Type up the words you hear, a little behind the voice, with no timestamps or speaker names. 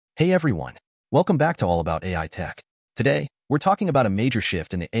Hey everyone, welcome back to All About AI Tech. Today, we're talking about a major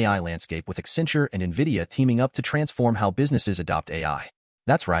shift in the AI landscape with Accenture and NVIDIA teaming up to transform how businesses adopt AI.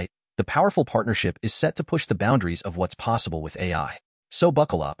 That's right, the powerful partnership is set to push the boundaries of what's possible with AI. So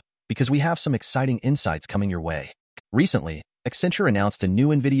buckle up, because we have some exciting insights coming your way. Recently, Accenture announced a new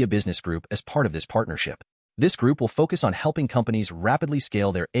NVIDIA Business Group as part of this partnership. This group will focus on helping companies rapidly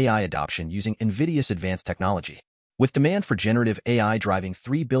scale their AI adoption using NVIDIA's advanced technology. With demand for generative AI driving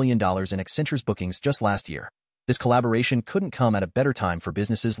 $3 billion in Accenture's bookings just last year, this collaboration couldn't come at a better time for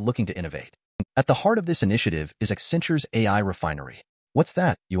businesses looking to innovate. At the heart of this initiative is Accenture's AI Refinery. What's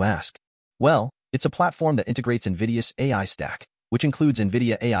that, you ask? Well, it's a platform that integrates NVIDIA's AI stack, which includes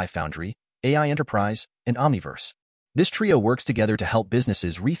NVIDIA AI Foundry, AI Enterprise, and Omniverse. This trio works together to help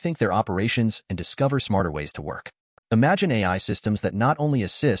businesses rethink their operations and discover smarter ways to work. Imagine AI systems that not only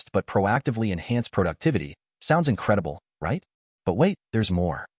assist but proactively enhance productivity. Sounds incredible, right? But wait, there's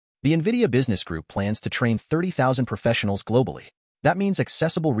more. The NVIDIA Business Group plans to train 30,000 professionals globally. That means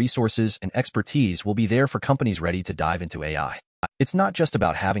accessible resources and expertise will be there for companies ready to dive into AI. It's not just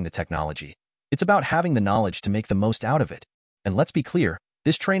about having the technology. It's about having the knowledge to make the most out of it. And let's be clear,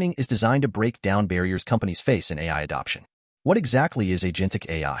 this training is designed to break down barriers companies face in AI adoption. What exactly is Agentic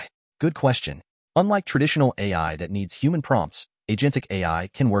AI? Good question. Unlike traditional AI that needs human prompts, Agentic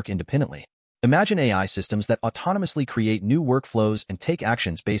AI can work independently. Imagine AI systems that autonomously create new workflows and take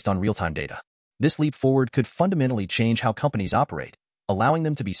actions based on real-time data. This leap forward could fundamentally change how companies operate, allowing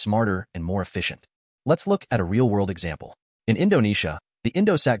them to be smarter and more efficient. Let's look at a real-world example. In Indonesia, the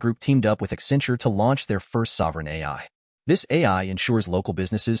Indosat Group teamed up with Accenture to launch their first sovereign AI. This AI ensures local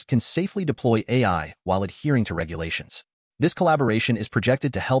businesses can safely deploy AI while adhering to regulations. This collaboration is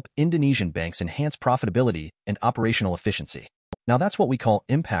projected to help Indonesian banks enhance profitability and operational efficiency. Now that's what we call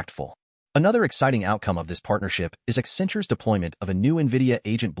impactful. Another exciting outcome of this partnership is Accenture's deployment of a new NVIDIA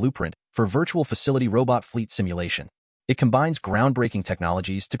agent blueprint for virtual facility robot fleet simulation. It combines groundbreaking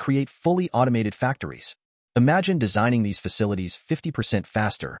technologies to create fully automated factories. Imagine designing these facilities 50%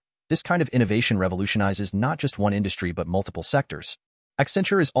 faster. This kind of innovation revolutionizes not just one industry but multiple sectors.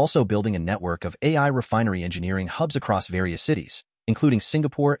 Accenture is also building a network of AI refinery engineering hubs across various cities, including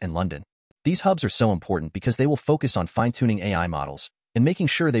Singapore and London. These hubs are so important because they will focus on fine-tuning AI models and making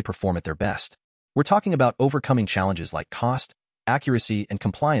sure they perform at their best. We're talking about overcoming challenges like cost, accuracy, and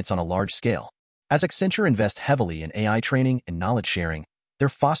compliance on a large scale. As Accenture invests heavily in AI training and knowledge sharing, they're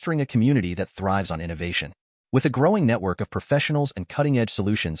fostering a community that thrives on innovation. With a growing network of professionals and cutting-edge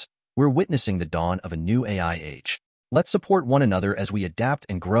solutions, we're witnessing the dawn of a new AI age. Let's support one another as we adapt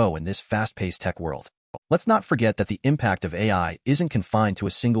and grow in this fast-paced tech world. Let's not forget that the impact of AI isn't confined to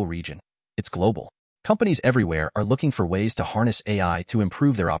a single region. It's global. Companies everywhere are looking for ways to harness AI to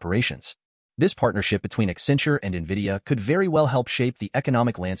improve their operations. This partnership between Accenture and NVIDIA could very well help shape the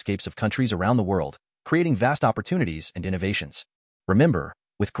economic landscapes of countries around the world, creating vast opportunities and innovations. Remember,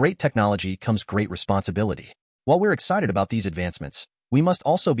 with great technology comes great responsibility. While we're excited about these advancements, we must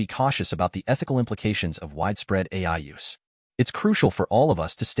also be cautious about the ethical implications of widespread AI use. It's crucial for all of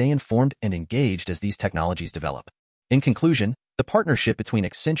us to stay informed and engaged as these technologies develop. In conclusion, the partnership between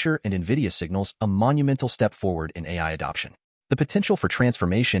Accenture and NVIDIA signals a monumental step forward in AI adoption. The potential for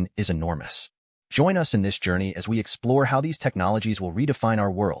transformation is enormous. Join us in this journey as we explore how these technologies will redefine our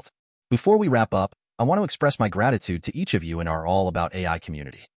world. Before we wrap up, I want to express my gratitude to each of you in our All About AI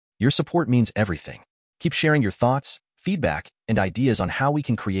community. Your support means everything. Keep sharing your thoughts, feedback, and ideas on how we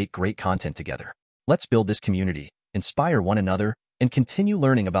can create great content together. Let's build this community, inspire one another, and continue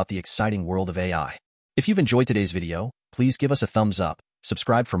learning about the exciting world of AI. If you've enjoyed today's video, please give us a thumbs up,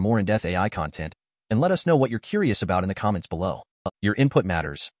 subscribe for more in-depth AI content, and let us know what you're curious about in the comments below. Your input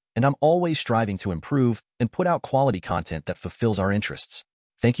matters, and I'm always striving to improve and put out quality content that fulfills our interests.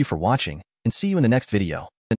 Thank you for watching, and see you in the next video.